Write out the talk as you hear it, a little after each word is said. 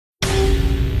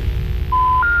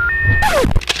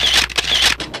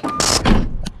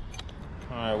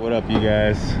What up, you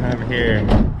guys? I'm here.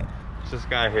 Just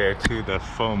got here to the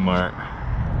Foam Mart.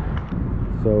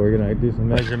 So we're gonna do some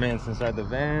measurements inside the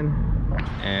van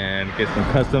and get some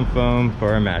custom foam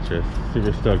for our mattress.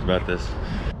 Super stoked about this.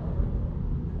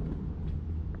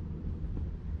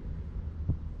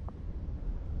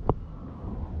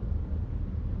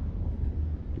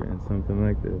 Getting something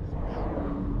like this.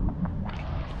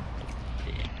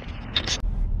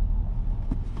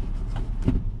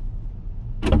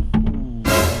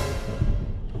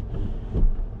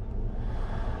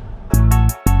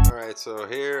 So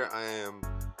here I am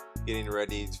getting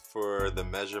ready for the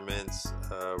measurements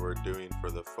we're doing for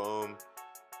the foam.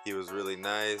 He was really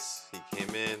nice. He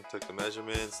came in, took the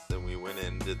measurements, then we went in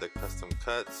and did the custom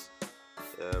cuts.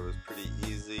 It was pretty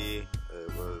easy.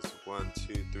 It was 1,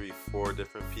 2, 3, 4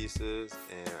 different pieces,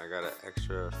 and I got an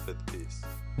extra 5th piece.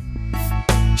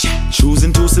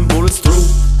 Choosing to bullets through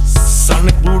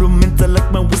sonic rudimental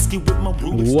like my whiskey with my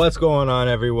roots. What's going on,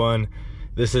 everyone?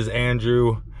 This is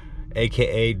Andrew,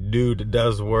 aka Dude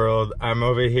Does World. I'm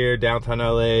over here downtown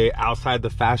LA outside the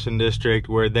fashion district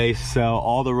where they sell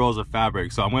all the rolls of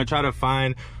fabric. So I'm gonna try to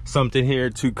find something here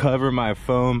to cover my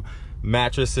foam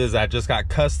mattresses. I just got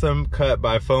custom cut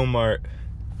by Foam Mart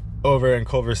over in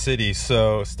Culver City.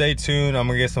 So stay tuned. I'm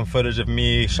gonna get some footage of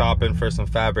me shopping for some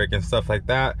fabric and stuff like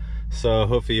that. So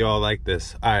hopefully you all like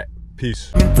this. All right.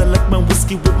 Peace. Like my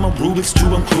whiskey with my Rubik's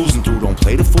Cube, I'm cruising through. Don't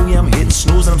play the fool, yeah, I'm hitting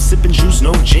snooze. I'm sipping juice,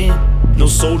 no gin, no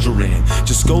soldiering.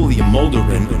 Just Scully, I'm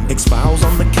moldering. X-Files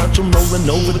on the couch, I'm rolling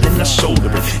over, then I shoulder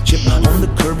it. Chip on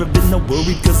the curve, I've been no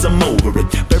worry, cause I'm over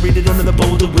it. Buried it under the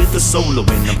boulder with the solo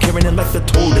in. I'm carrying it like the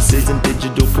tortoises and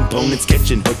digital components,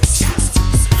 catching hooks.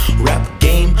 Rap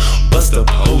game, bust a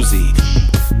posy.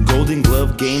 Golden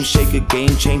glove game, shaker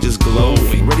game, changes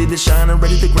glowing. Ready to shine, I'm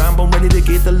ready to grind, I'm ready to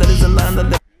get the letters in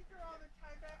line.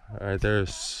 Alright,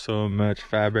 there's so much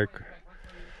fabric.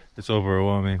 It's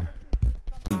overwhelming.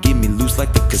 Get me loose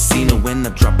like the casino when I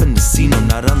drop in the scene. I'm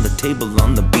not on the table,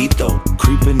 on the beat though.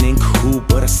 Creeping in cool,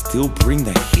 but I still bring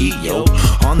the heat, yo.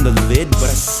 On the lid, but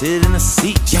I sit in a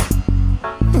seat, yo.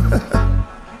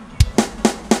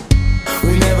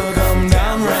 We never come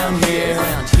down round here.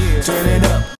 Turn it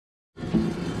up.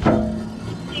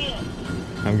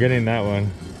 I'm getting that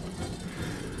one.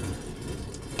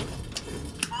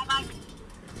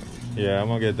 Yeah, I'm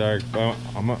gonna get dark, but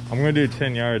I'm gonna do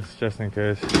 10 yards just in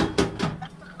case. That's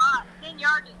a lot. 10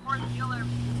 yards is more than you'll ever.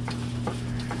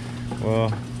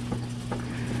 Well,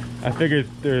 I figured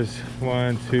there's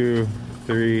 1, 2,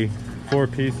 3, 4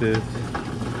 pieces.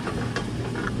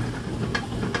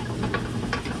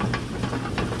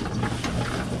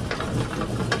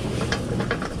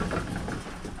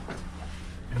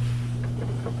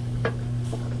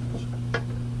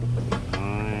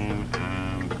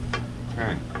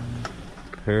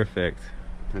 Perfect.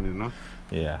 Turn it off?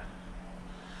 Yeah.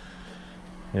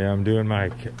 Yeah, I'm doing my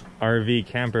RV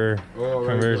camper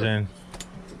conversion.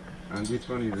 And this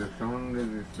one is the sun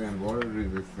resistant, water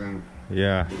resistant.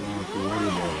 Yeah. You don't have to worry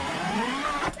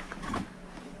about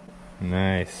it.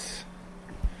 Nice.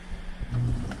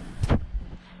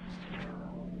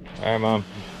 Alright, Mom.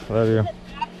 Love you.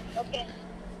 Okay.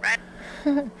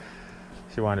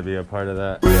 She wanted to be a part of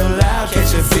that. Real loud,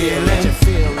 catch a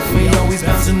feeling. We always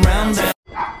bouncing round that.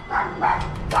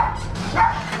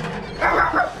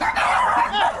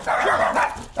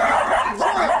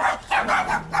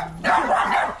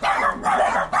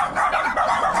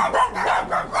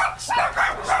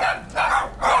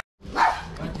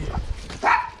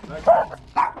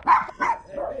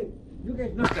 You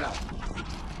guys knock it out.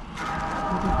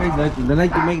 They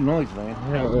like to make noise, man.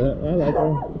 Yeah, I like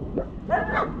her.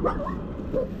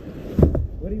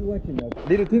 What are you watching now?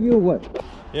 Little TV or what?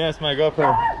 Yeah, it's my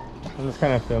GoPro. I'm just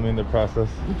kind of filming the process.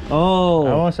 Oh.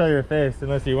 I won't show your face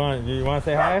unless you want. You want to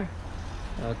say hi?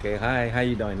 Okay, hi. How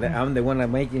you doing? I'm the one that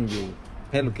making you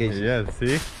pillowcases. Yeah,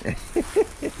 see?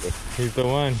 He's the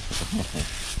one.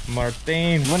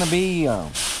 Martin. It's gonna be. You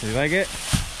like it?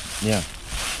 Yeah.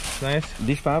 It's nice.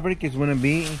 This fabric is gonna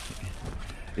be.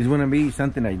 It's gonna be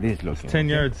something like this. Look. 10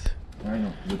 yards. I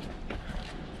know. Look.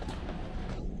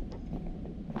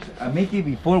 I make it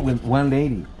before with one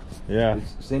lady. Yeah.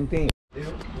 It's same thing. You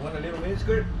want a little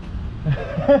miniskirt?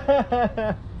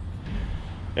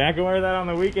 Yeah, I can wear that on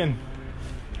the weekend.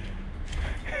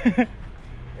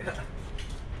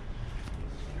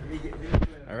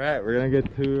 All right, we're gonna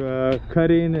get to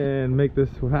cutting and make this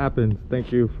happen.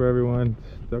 Thank you for everyone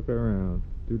stuck around.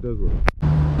 Dude Does World.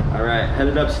 All right,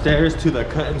 headed upstairs to the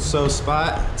cut and sew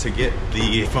spot to get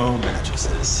the foam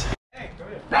mattresses.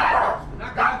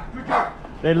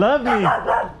 They love me.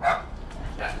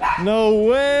 No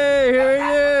way, here he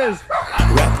is.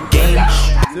 Rap game,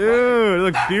 Dude, it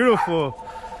looks beautiful.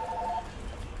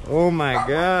 Oh my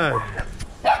God.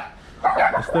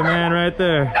 That's the man right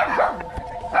there.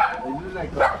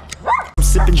 I'm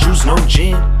sipping juice, no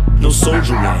gin, no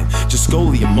soldiering, just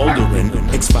Scully and moldering.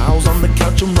 X-Files on the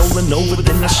couch, I'm rolling over,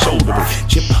 then I shoulder it.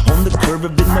 Chip on the curve,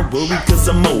 I've been no worry, cause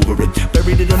I'm over it.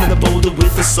 Buried it under the boulder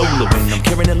with a solar wind. I'm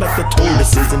carrying it like the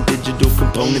tortoises and digital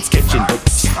components, catching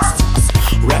hooks.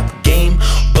 Rap game,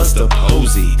 bust a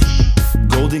posy.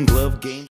 Golden Glove game.